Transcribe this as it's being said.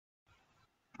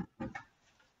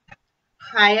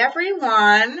Hi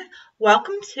everyone.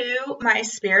 Welcome to my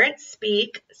Spirit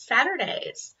Speak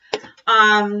Saturdays.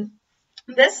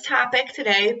 This topic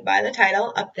today, by the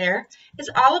title up there,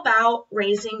 is all about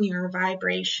raising your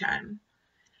vibration.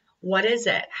 What is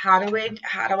it? How do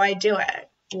I do it?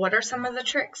 What are some of the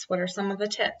tricks? What are some of the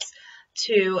tips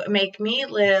to make me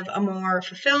live a more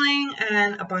fulfilling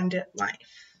and abundant life?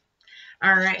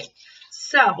 All right.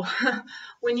 So,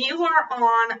 when you are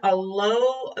on a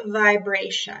low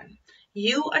vibration,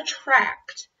 you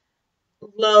attract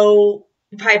low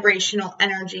vibrational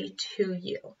energy to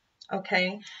you,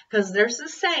 okay? Because there's a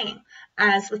saying,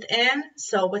 as within,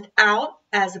 so without,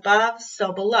 as above,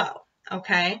 so below,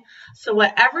 okay? So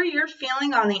whatever you're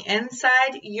feeling on the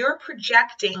inside, you're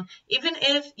projecting. Even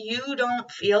if you don't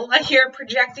feel like you're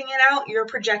projecting it out, you're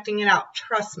projecting it out.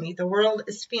 Trust me, the world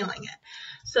is feeling it.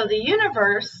 So the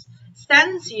universe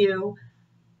sends you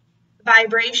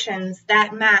vibrations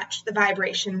that match the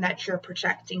vibration that you're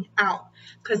projecting out,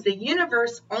 because the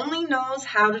universe only knows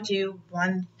how to do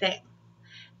one thing,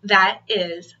 that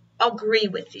is agree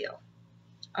with you,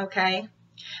 okay?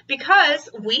 Because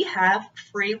we have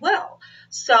free will,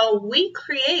 so we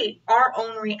create our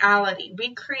own reality,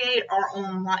 we create our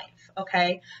own life,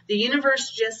 okay? The universe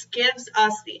just gives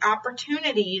us the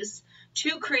opportunities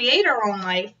to create our own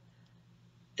life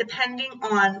depending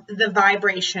on the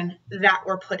vibration that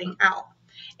we're putting out.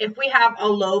 If we have a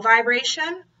low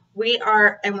vibration,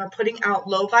 we're putting out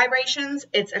low vibrations,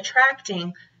 it's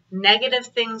attracting negative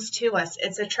things to us.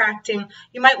 It's attracting,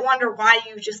 you might wonder why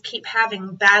you just keep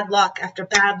having bad luck after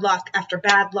bad luck after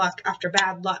bad luck after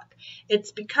bad luck.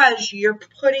 It's because you're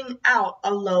putting out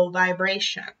a low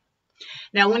vibration.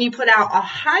 Now, when you put out a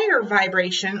higher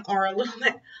vibration or a little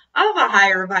bit of a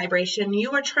higher vibration,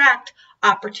 you attract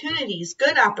opportunities,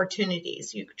 good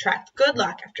opportunities. You attract good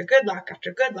luck after good luck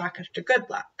after good luck after good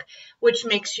luck, which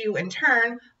makes you in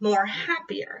turn more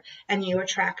happier, and you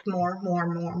attract more.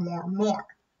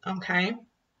 Okay?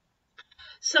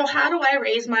 So how do I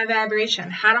raise my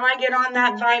vibration? How do I get on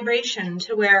that vibration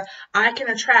to where I can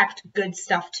attract good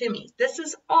stuff to me? This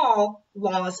is all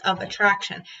laws of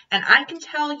attraction. And I can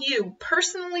tell you,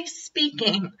 personally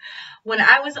speaking, when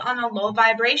I was on a low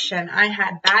vibration, I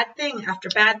had bad thing after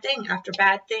bad thing after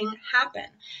bad thing happen.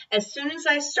 As soon as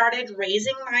I started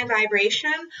raising my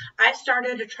vibration, I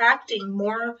started attracting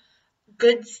more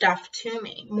good stuff to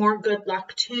me, more good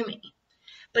luck to me.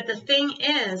 But the thing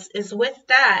is with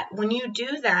that, when you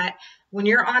do that, when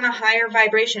you're on a higher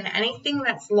vibration, anything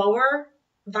that's lower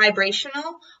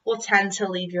vibrational will tend to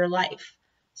leave your life.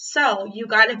 So you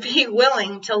got to be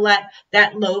willing to let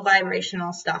that low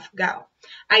vibrational stuff go.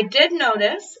 I did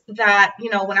notice that,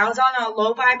 when I was on a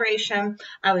low vibration,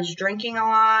 I was drinking a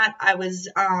lot. I was,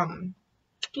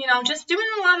 just doing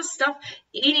a lot of stuff,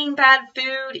 eating bad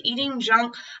food, eating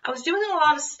junk. I was doing a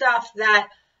lot of stuff that,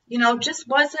 just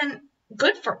wasn't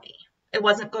good for me. It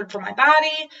wasn't good for my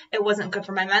body. It wasn't good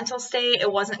for my mental state. It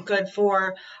wasn't good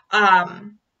for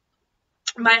my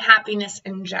happiness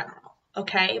in general.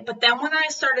 Okay. But then when I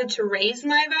started to raise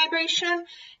my vibration,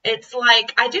 it's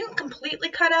like I didn't completely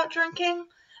cut out drinking,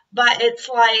 but it's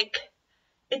like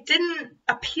it didn't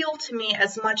appeal to me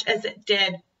as much as it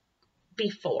did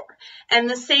before. And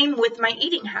the same with my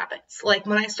eating habits. Like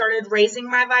when I started raising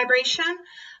my vibration,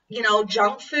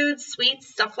 junk food, sweets,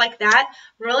 stuff like that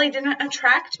really didn't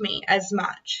attract me as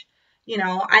much.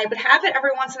 I would have it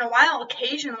every once in a while,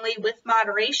 occasionally with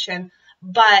moderation,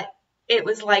 but it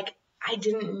was like I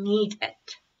didn't need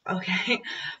it. Okay.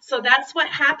 So that's what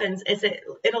happens is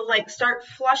it'll like start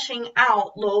flushing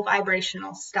out low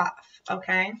vibrational stuff.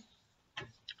 Okay.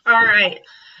 All right.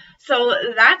 So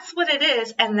that's what it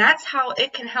is, and that's how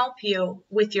it can help you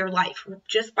with your life,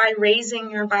 just by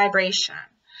raising your vibration.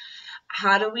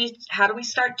 How do we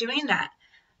start doing that?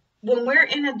 When we're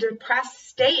in a depressed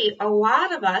state, a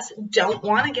lot of us don't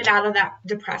want to get out of that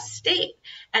depressed state.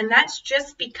 And that's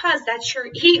just because that's your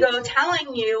ego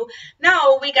telling you,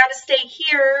 no, we got to stay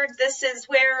here. This is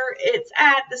where it's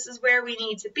at. This is where we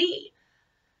need to be.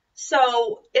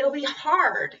 So it'll be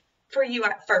hard for you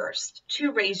at first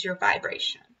to raise your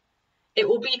vibration. It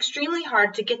will be extremely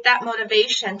hard to get that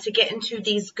motivation to get into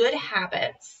these good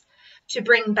habits to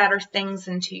bring better things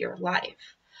into your life.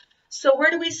 So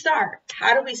where do we start?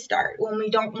 How do we start when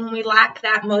we lack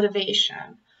that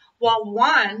motivation? Well,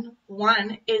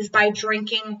 one is by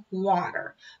drinking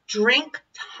water. Drink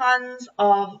tons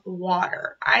of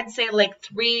water. I'd say like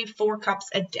 3-4 cups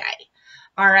a day.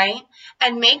 All right.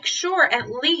 And make sure at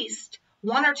least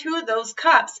 1 or 2 of those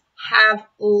cups have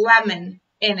lemon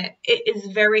in it. It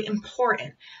is very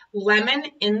important. Lemon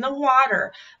in the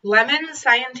water. Lemon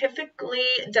scientifically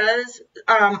does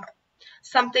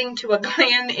something to a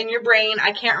gland in your brain.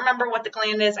 I can't remember what the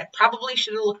gland is. I probably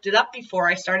should have looked it up before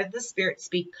I started the Spirit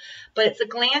Speak, but it's a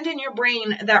gland in your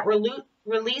brain that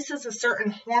releases a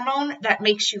certain hormone that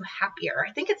makes you happier.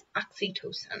 I think it's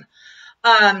oxytocin.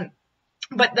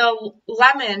 But the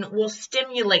lemon will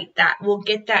stimulate that, will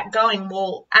get that going,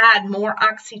 will add more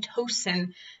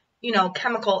oxytocin,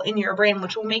 chemical in your brain,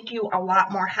 which will make you a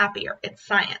lot more happier. It's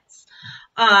science.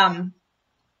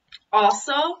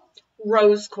 Also,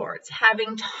 rose quartz,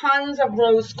 having tons of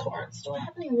rose quartz. Do I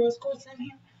have any rose quartz in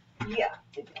here? Yeah,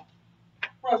 I do.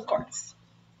 Rose quartz.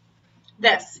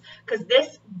 Because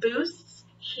this boosts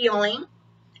healing.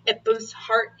 It boosts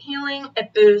heart healing.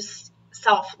 It boosts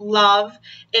self-love.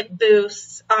 It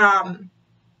boosts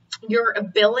your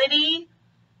ability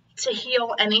to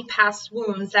heal any past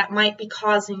wounds that might be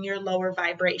causing your lower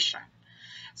vibration.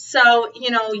 So,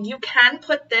 you can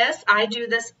put this. I do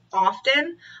this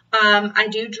often. I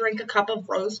do drink a cup of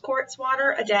rose quartz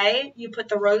water a day. You put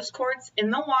the rose quartz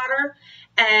in the water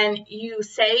and you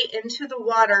say into the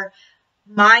water,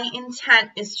 my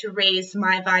intent is to raise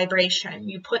my vibration.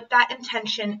 You put that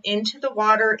intention into the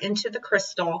water, into the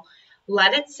crystal,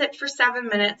 let it sit for 7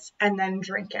 minutes, and then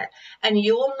drink it. And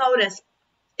you will notice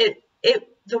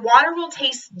the water will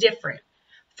taste different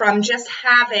from just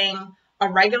having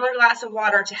a regular glass of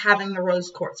water to having the rose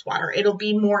quartz water. It'll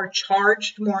be more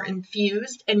charged, more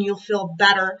infused, and you'll feel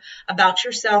better about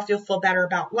yourself. You'll feel better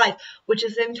about life, which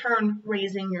is in turn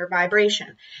raising your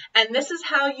vibration. And this is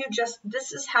how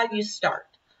you start.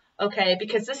 Okay,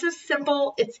 because this is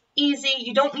simple, it's easy,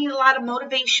 you don't need a lot of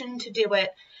motivation to do it,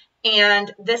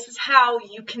 and this is how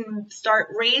you can start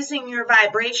raising your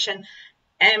vibration.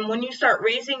 And when you start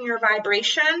raising your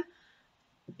vibration,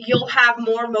 you'll have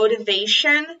more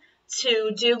motivation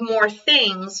to do more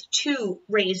things to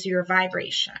raise your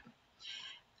vibration.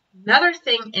 Another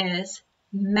thing is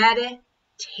meditation.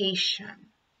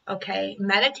 Okay,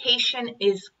 meditation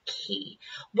is key.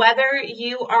 Whether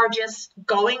you are just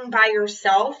going by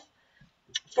yourself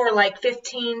for like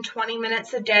 15, 20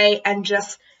 minutes a day and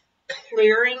just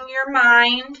clearing your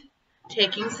mind,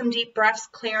 taking some deep breaths,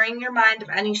 clearing your mind of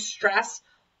any stress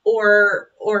or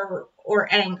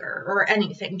anger or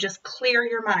anything. Just clear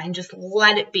your mind. Just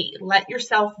let it be. Let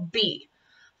yourself be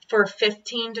for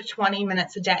 15 to 20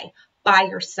 minutes a day by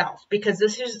yourself, because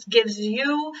this just gives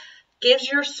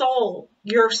your soul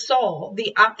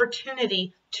the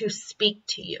opportunity to speak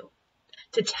to you,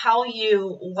 to tell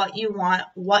you what you want,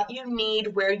 what you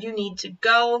need, where you need to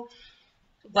go,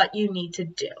 what you need to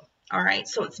do. All right,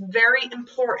 so it's very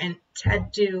important to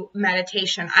do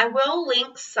meditation. I will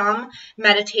link some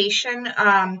meditation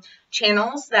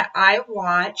channels that I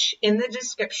watch in the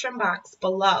description box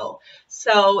below.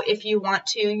 So if you want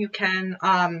to, you can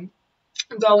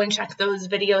go and check those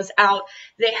videos out.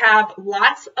 They have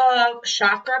lots of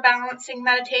chakra balancing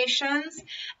meditations.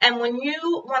 And when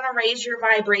you want to raise your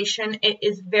vibration, it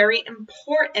is very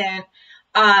important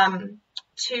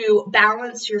to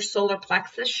balance your solar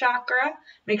plexus chakra.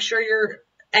 Make sure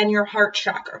your heart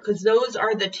chakra, because those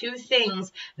are the two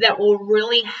things that will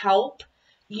really help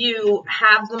you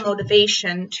have the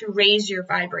motivation to raise your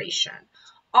vibration.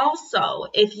 Also,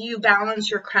 if you balance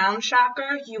your crown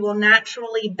chakra, you will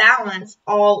naturally balance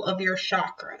all of your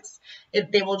chakras.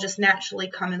 They will just naturally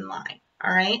come in line.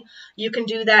 All right. You can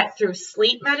do that through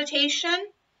sleep meditation.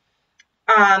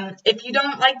 If you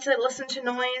don't like to listen to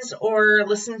noise or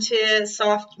listen to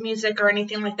soft music or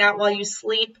anything like that while you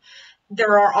sleep,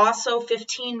 there are also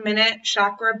 15-minute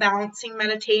chakra balancing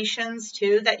meditations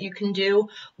too that you can do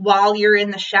while you're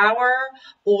in the shower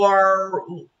or,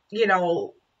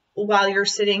 while you're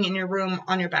sitting in your room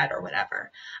on your bed or whatever.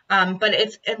 But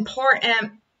it's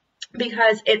important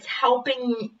because it's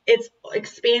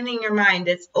expanding your mind.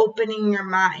 It's opening your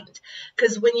mind.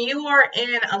 Because when you are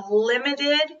in a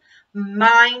limited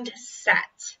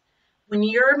mindset, when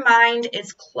your mind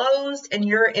is closed and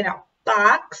you're in a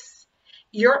box,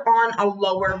 you're on a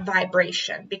lower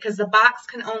vibration because the box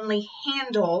can only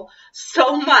handle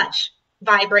so much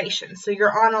vibration. So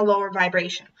you're on a lower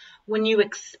vibration. When you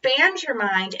expand your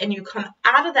mind and you come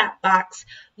out of that box,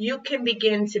 you can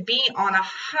begin to be on a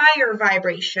higher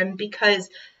vibration because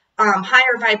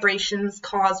higher vibrations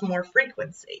cause more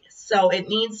frequency. So it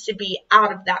needs to be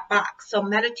out of that box. So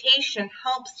meditation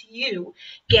helps you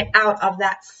get out of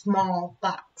that small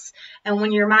box. And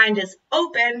when your mind is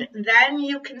open, then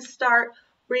you can start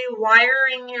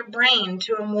rewiring your brain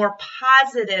to a more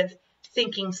positive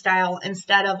thinking style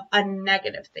instead of a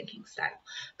negative thinking style.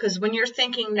 Because when you're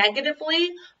thinking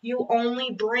negatively, you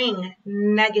only bring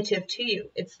negative to you.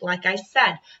 It's like I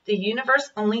said, the universe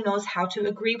only knows how to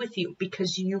agree with you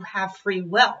because you have free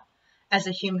will as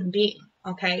a human being.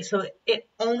 Okay, so it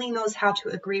only knows how to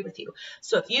agree with you.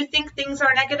 So if you think things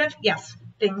are negative, yes,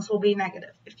 things will be negative.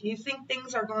 If you think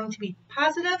things are going to be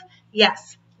positive,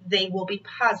 yes, they will be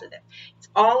positive. It's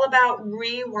all about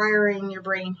rewiring your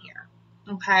brain here.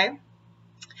 Okay?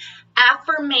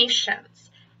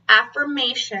 Affirmations.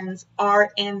 Affirmations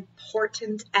are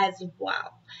important as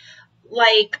well.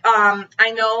 Like,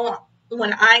 I know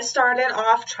when I started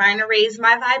off trying to raise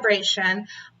my vibration,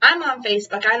 I'm on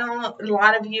Facebook. I know a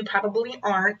lot of you probably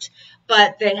aren't,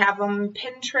 but they have them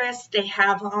Pinterest. They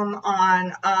have them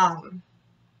on,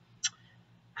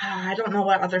 I don't know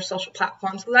what other social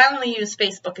platforms, because I only use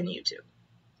Facebook and YouTube.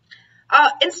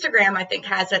 Instagram, I think,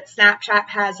 has it. Snapchat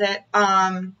has it.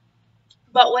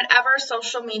 But whatever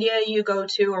social media you go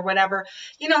to or whatever,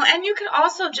 and you can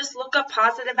also just look up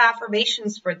positive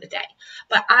affirmations for the day.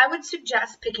 But I would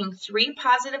suggest picking 3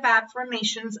 positive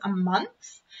affirmations a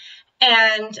month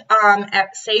and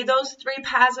say those 3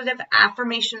 positive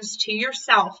affirmations to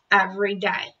yourself every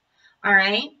day. All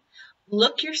right?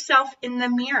 Look yourself in the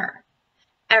mirror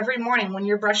every morning when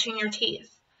you're brushing your teeth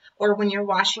or when you're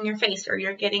washing your face or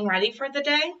you're getting ready for the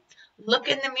day. Look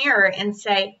in the mirror and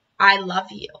say, I love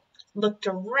you. Look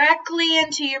directly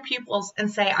into your pupils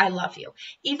and say, I love you.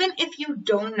 Even if you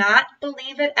do not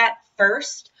believe it at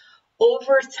first,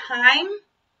 over time,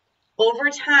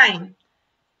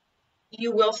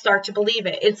 you will start to believe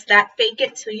it. It's that fake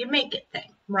it till you make it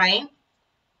thing, right?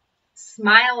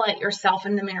 Smile at yourself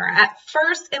in the mirror. At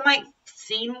first, it might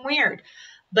seem weird,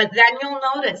 but then you'll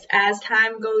notice as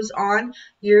time goes on,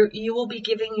 you will be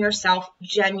giving yourself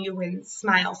genuine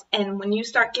smiles. And when you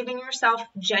start giving yourself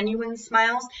genuine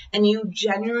smiles and you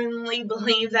genuinely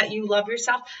believe that you love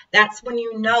yourself, that's when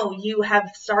you know you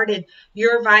have started,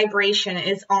 your vibration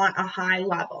is on a high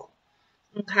level.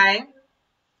 Okay?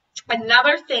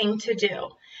 Another thing to do,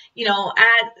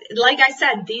 like I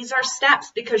said, these are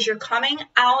steps because you're coming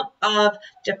out of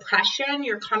depression,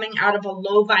 you're coming out of a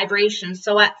low vibration.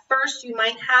 So at first you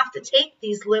might have to take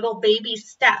these little baby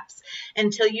steps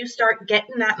until you start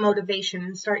getting that motivation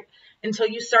and until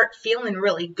you start feeling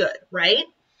really good, right?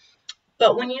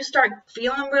 But when you start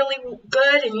feeling really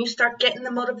good and you start getting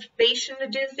the motivation to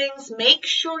do things, make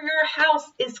sure your house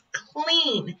is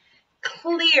clean,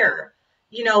 clear.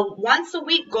 Once a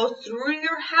week, go through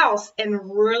your house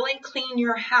and really clean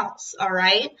your house, all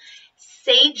right?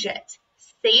 Sage it.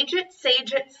 Sage it,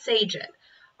 sage it, sage it.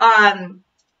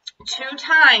 2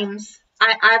 times,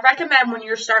 I recommend when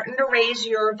you're starting to raise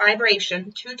your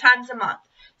vibration, 2 times a month.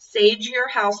 Sage your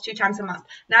house 2 times a month.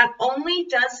 Not only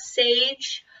does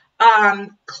sage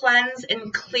cleanse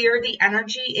and clear the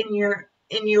energy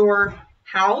in your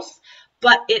house,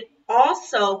 but it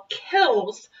also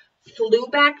kills flu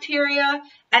bacteria,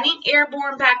 any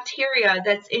airborne bacteria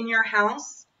that's in your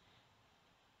house,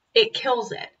 it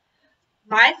kills it.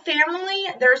 My family,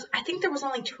 I think there was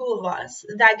only 2 of us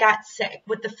that got sick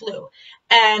with the flu.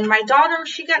 And my daughter,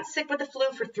 she got sick with the flu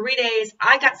for 3 days.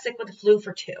 I got sick with the flu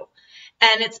for 2.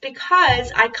 And it's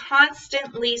because I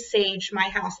constantly saged my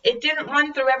house. It didn't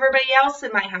run through everybody else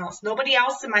in my house. Nobody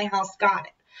else in my house got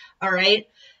it. All right?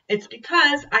 It's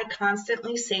because I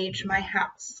constantly saged my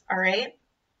house. All right?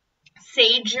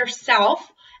 Sage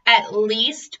yourself at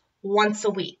least once a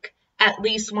week. At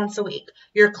least once a week.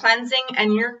 You're cleansing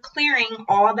and you're clearing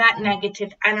all that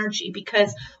negative energy,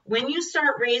 because when you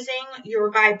start raising your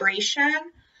vibration,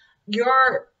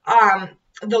 the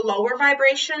lower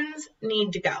vibrations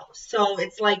need to go. So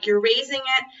it's like you're raising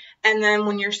it, and then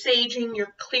when you're saging,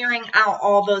 you're clearing out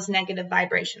all those negative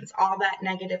vibrations, all that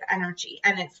negative energy,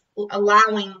 and it's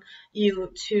allowing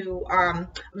you to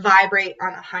vibrate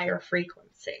on a higher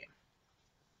frequency.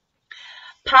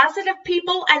 Positive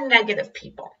people and negative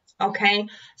people. Okay,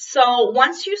 so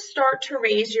once you start to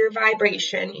raise your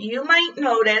vibration, you might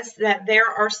notice that there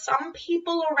are some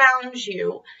people around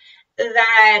you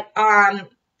that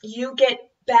you get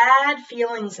bad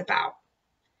feelings about.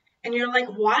 And you're like,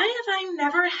 why have I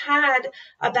never had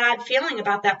a bad feeling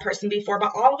about that person before?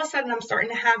 But all of a sudden I'm starting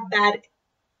to have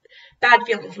bad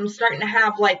feelings. I'm starting to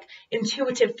have like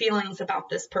intuitive feelings about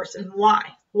this person. Why?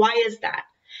 Why is that?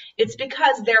 It's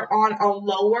because they're on a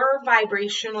lower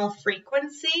vibrational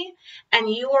frequency and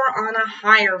you are on a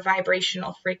higher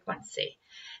vibrational frequency.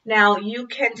 Now, you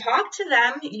can talk to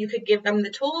them. You could give them the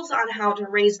tools on how to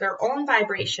raise their own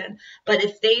vibration. But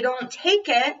if they don't take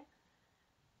it,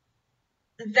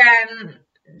 then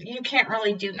you can't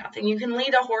really do nothing. You can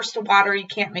lead a horse to water. You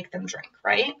can't make them drink,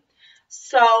 right?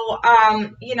 So,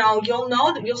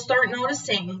 you'll start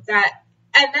noticing that.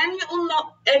 And then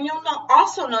you'll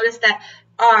also notice that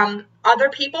other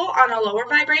people on a lower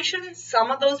vibration, some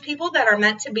of those people that are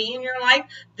meant to be in your life,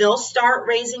 they'll start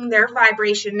raising their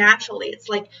vibration naturally. It's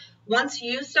like Once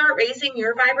you start raising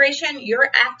your vibration, you're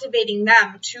activating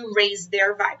them to raise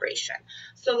their vibration.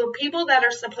 So the people that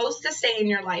are supposed to stay in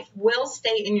your life will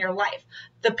stay in your life.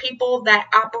 The people that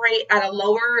operate at a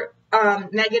lower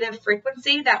negative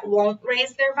frequency that won't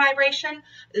raise their vibration,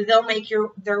 they'll make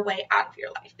their way out of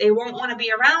your life. They won't want to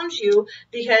be around you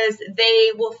because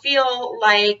they will feel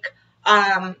like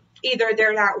either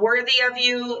they're not worthy of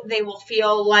you, they will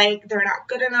feel like they're not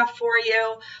good enough for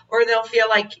you, or they'll feel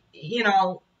like, you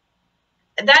know,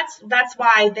 that's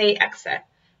why they exit.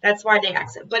 That's why they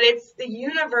exit. But it's the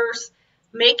universe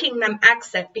making them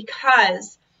exit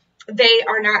because they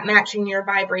are not matching your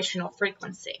vibrational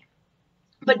frequency.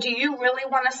 But do you really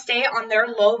want to stay on their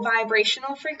low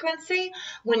vibrational frequency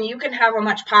when you can have a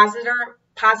much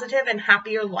positive and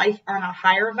happier life on a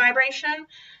higher vibration?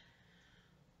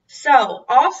 So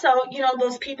also, you know,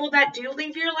 those people that do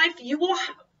leave your life, you will,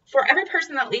 for every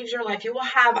person that leaves your life, you will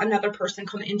have another person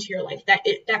come into your life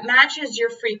that matches your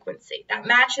frequency, that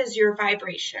matches your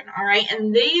vibration, all right?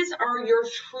 And these are your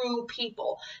true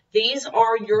people. These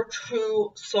are your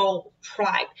true soul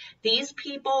tribe. These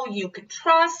people you can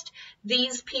trust.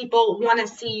 These people want to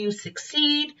see you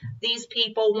succeed. These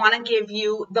people want to give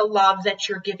you the love that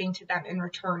you're giving to them in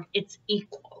return. It's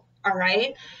equal, all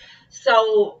right?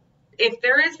 So if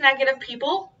there is negative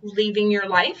people leaving your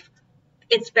life,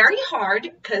 it's very hard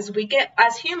because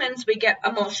as humans, we get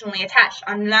emotionally attached.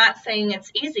 I'm not saying it's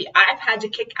easy. I've had to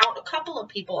kick out a couple of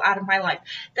people out of my life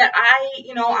that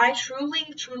I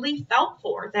truly felt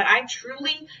for, that I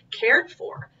truly cared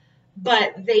for,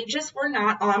 but they just were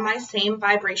not on my same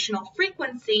vibrational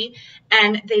frequency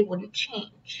and they wouldn't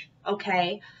change.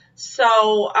 Okay.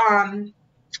 So,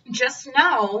 just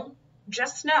know.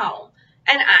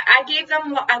 And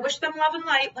I wish them love and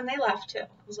light when they left too.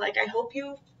 I was like, I hope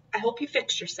you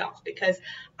fix yourself, because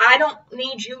I don't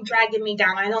need you dragging me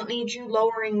down. I don't need you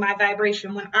lowering my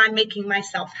vibration when I'm making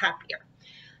myself happier.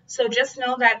 So just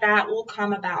know that will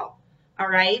come about. All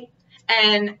right.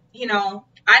 And, you know,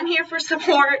 I'm here for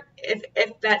support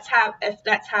if that's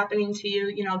happening to you.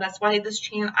 You know, that's why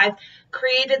I've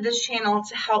created this channel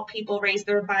to help people raise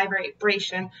their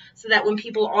vibration, so that when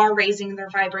people are raising their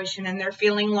vibration and they're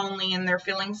feeling lonely and they're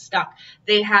feeling stuck,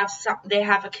 they have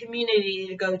a community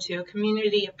to go to, a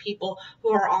community of people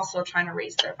who are also trying to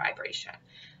raise their vibration.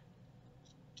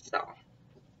 So,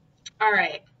 all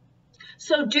right.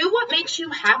 So do what makes you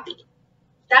happy.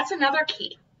 That's another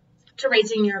key to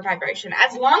raising your vibration.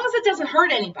 As long as it doesn't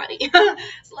hurt anybody,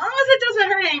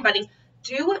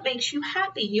 do what makes you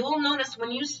happy. You will notice when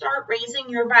you start raising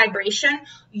your vibration,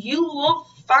 you will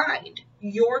find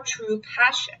your true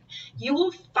passion. You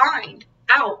will find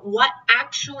out what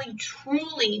actually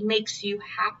truly makes you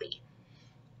happy.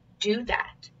 Do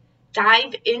that.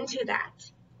 Dive into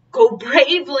that. Go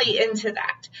bravely into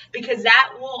that, because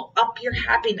that will up your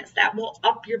happiness. That will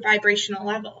up your vibrational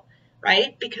level,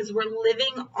 right? Because we're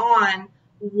living on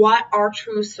what our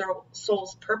true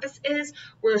soul's purpose is.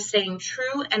 We're staying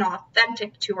true and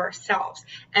authentic to ourselves,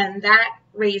 and that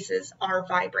raises our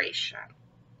vibration.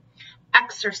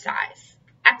 Exercise.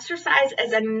 Exercise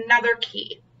is another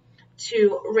key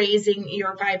to raising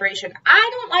your vibration. I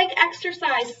don't like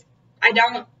exercise.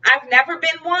 I've never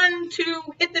been one to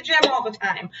hit the gym all the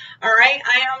time. All right.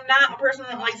 I am not a person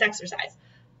that likes exercise,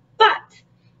 but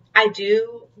I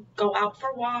do go out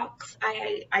for walks.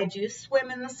 I do swim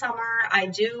in the summer. I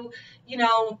do,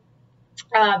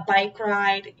 bike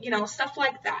ride, stuff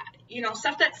like that,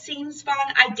 stuff that seems fun.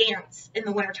 I dance in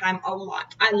the wintertime a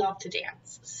lot. I love to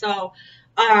dance. So,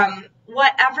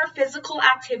 whatever physical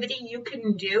activity you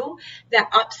can do that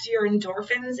ups your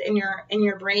endorphins in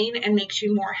your brain and makes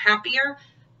you more happier,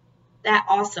 that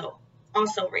also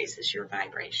raises your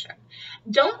vibration.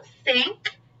 Don't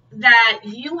think that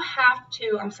you have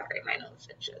to, I'm sorry, my nose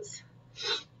itches.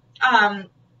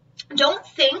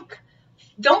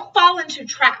 Don't fall into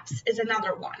traps is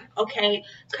another one, okay?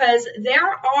 Because there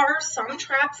are some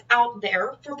traps out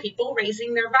there for people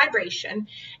raising their vibration,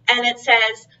 and it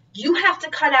says, you have to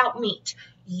cut out meat.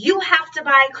 You have to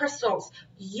buy crystals.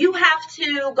 You have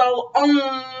to go an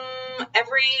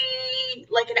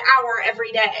hour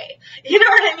every day. You know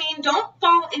what I mean? Don't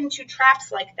fall into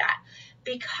traps like that,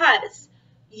 because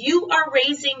you are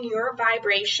raising your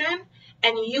vibration,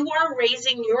 and you are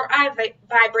raising your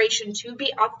vibration to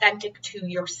be authentic to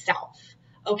yourself,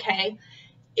 okay?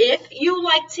 If you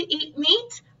like to eat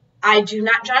meat, I do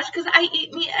not judge, because I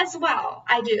eat meat as well.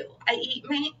 I do. I eat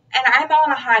meat, and I'm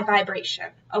on a high vibration,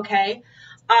 okay?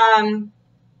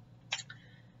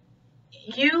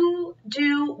 you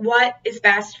do what is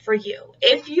best for you.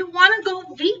 If you want to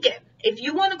go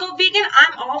vegan,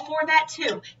 I'm all for that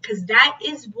too, because that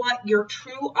is what your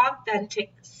true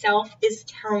authentic self is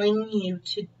telling you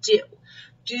to do.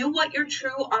 Do what your true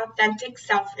authentic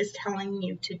self is telling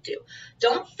you to do.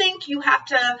 Don't think you have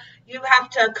to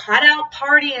cut out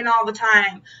partying all the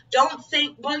time. Don't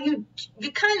think, well, you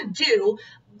kind of do,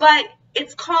 but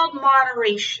it's called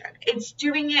moderation. It's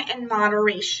doing it in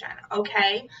moderation,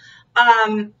 okay?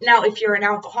 Now, if you're an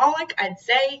alcoholic, I'd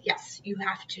say, yes, you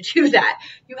have to do that.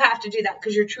 You have to do that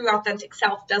because your true authentic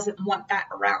self doesn't want that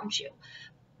around you.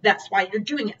 That's why you're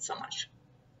doing it so much.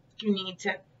 You need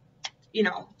to,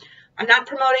 I'm not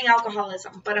promoting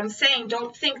alcoholism, but I'm saying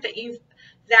don't think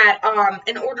that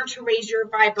in order to raise your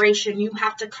vibration, you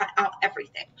have to cut out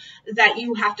everything, that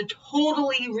you have to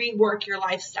totally rework your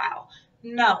lifestyle.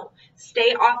 No,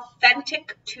 stay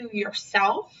authentic to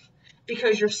yourself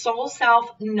because your soul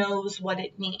self knows what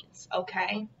it needs,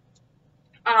 okay?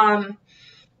 I'm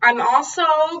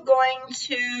also going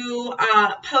to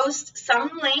post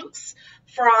some links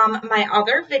from my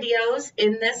other videos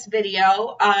in this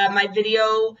video.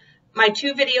 My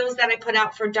two videos that I put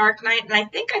out for Dark Night, and I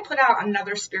think I put out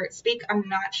another Spirit Speak, I'm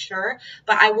not sure,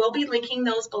 but I will be linking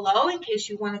those below in case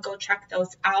you want to go check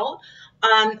those out.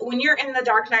 When you're in the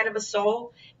dark night of a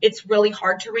soul, it's really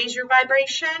hard to raise your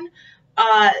vibration.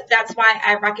 That's why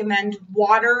I recommend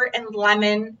water and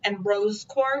lemon and rose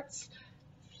quartz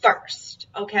first,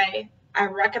 okay? I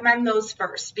recommend those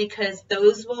first because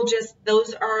those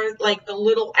are like the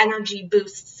little energy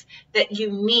boosts that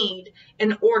you need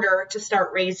in order to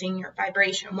start raising your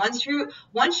vibration. Once you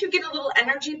get a little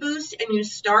energy boost and you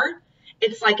start,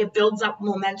 it's like it builds up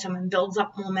momentum and builds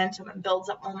up momentum and builds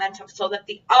up momentum so that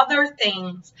the other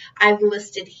things I've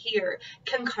listed here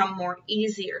can come more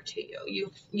easier to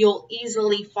you. You'll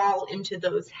easily fall into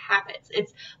those habits.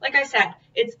 It's like I said,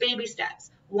 it's baby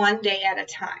steps, one day at a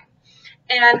time.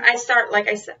 And I started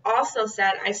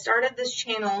this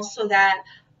channel so that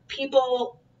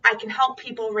I can help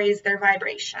people raise their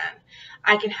vibration.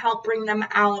 I can help bring them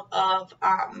out of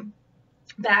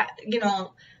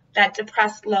that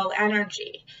depressed low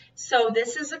energy. So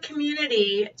this is a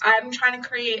community. I'm trying to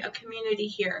create a community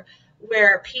here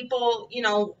where people,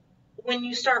 when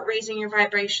you start raising your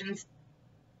vibrations,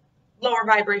 lower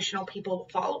vibrational people will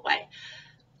fall away.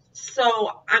 So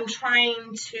I'm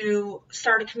trying to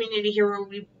start a community here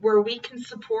where we can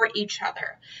support each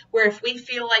other, where if we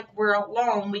feel like we're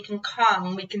alone, we can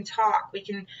come, we can talk, we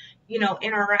can,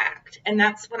 interact. And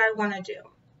that's what I want to do.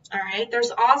 All right.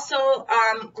 There's also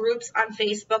groups on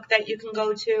Facebook that you can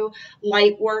go to,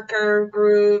 light worker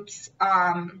groups,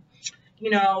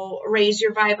 raise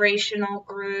your vibrational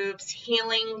groups,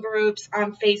 healing groups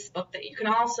on Facebook that you can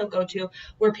also go to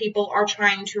where people are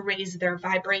trying to raise their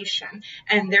vibration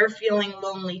and they're feeling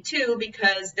lonely too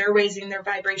because they're raising their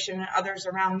vibration and others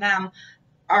around them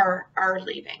are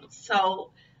leaving.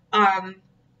 So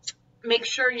make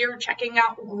sure you're checking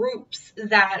out groups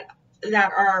that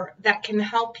can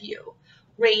help you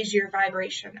raise your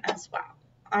vibration as well.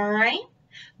 All right?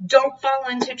 Don't fall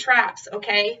into traps,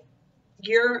 okay?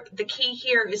 The key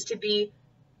here is to be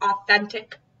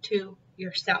authentic to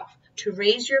yourself, to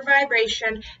raise your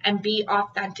vibration and be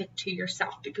authentic to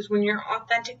yourself. Because when you're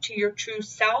authentic to your true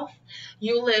self,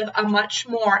 you live a much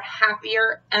more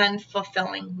happier and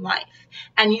fulfilling life.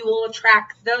 And you will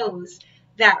attract those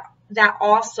that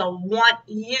also want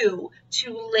you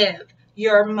to live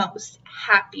your most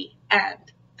happy and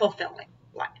fulfilling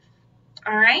life.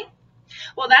 All right?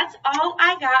 Well, that's all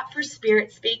I got for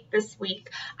Spirit Speak this week.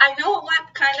 I know it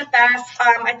went kind of fast.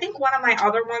 I think one of my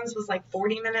other ones was like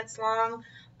 40 minutes long.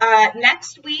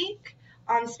 Next week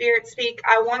on Spirit Speak,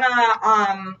 I want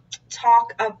to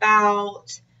talk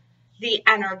about the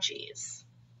energies,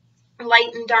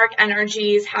 light and dark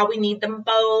energies, how we need them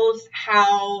both,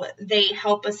 how they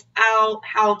help us out,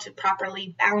 how to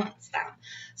properly balance them.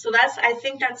 So I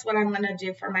think that's what I'm going to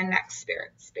do for my next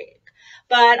Spirit Speak.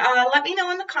 But let me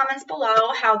know in the comments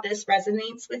below how this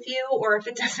resonates with you or if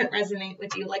it doesn't resonate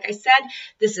with you. Like I said,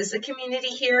 this is a community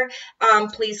here.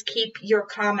 Please keep your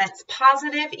comments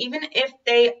positive, even if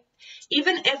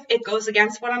it goes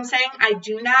against what I'm saying. I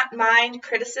do not mind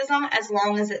criticism as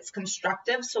long as it's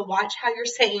constructive. So watch how you're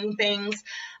saying things.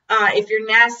 If you're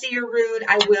nasty or rude,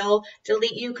 I will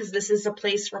delete you because this is a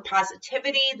place for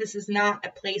positivity. This is not a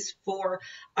place for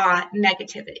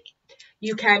negativity.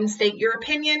 You can state your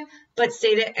opinion, but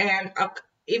state it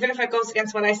even if it goes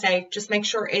against what I say, just make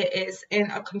sure it is in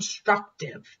a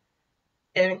constructive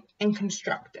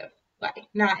way,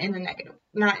 not in a negative,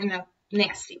 not in a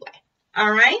nasty way.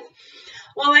 All right?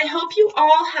 Well, I hope you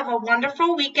all have a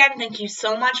wonderful weekend. Thank you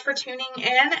so much for tuning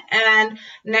in. And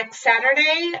next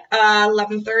Saturday,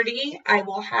 11:30, I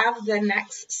will have the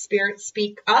next Spirit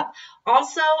Speak up.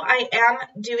 Also, I am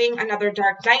doing another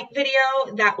Dark Night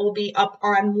video that will be up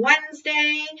on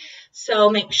Wednesday. So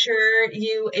make sure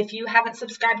if you haven't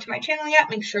subscribed to my channel yet,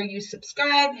 make sure you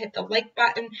subscribe, hit the like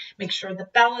button, make sure the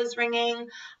bell is ringing.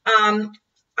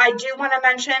 I do want to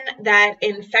mention that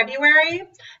in February,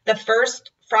 the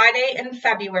first Friday in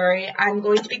February, I'm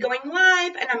going to be going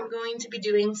live and I'm going to be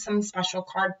doing some special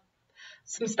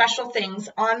things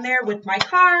on there with my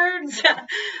cards.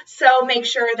 So make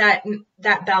sure that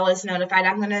that bell is notified.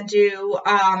 I'm going to do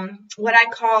what I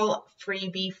call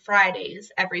freebie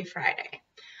Fridays every Friday.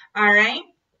 All right.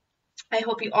 I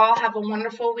hope you all have a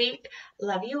wonderful week.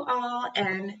 Love you all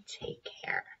and take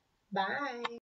care. Bye.